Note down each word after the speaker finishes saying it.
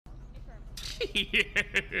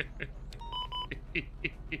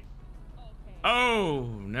Oh,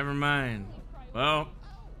 never mind. Well,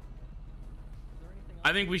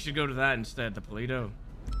 I think we should go to that instead. The Paleto.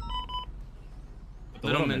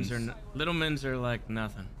 Little men's are like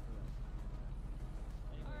nothing.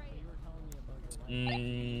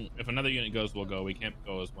 If another unit goes, we'll go. We can't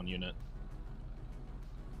go as one unit.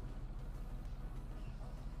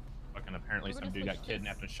 Fucking apparently some dude got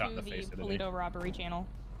kidnapped and shot in the face of the Paleto robbery channel.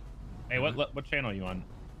 Hey, what channel are you on?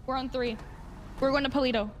 We're on 3. We're going to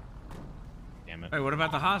Paleto. Damn it. Hey, what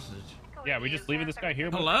about the hostage? Yeah, we just leaving this guy here.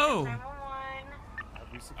 Hello.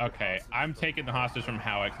 Okay, I'm taking the hostage from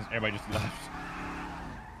Howick since everybody just left.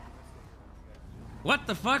 What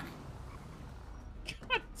the fuck?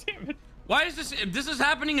 God damn it. Why is this? This is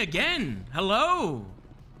happening again. Hello.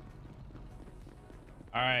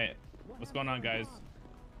 All right, what's going on, guys?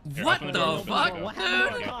 Here, What the fuck, dude? dude?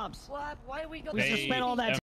 Why are we going? We just spent all that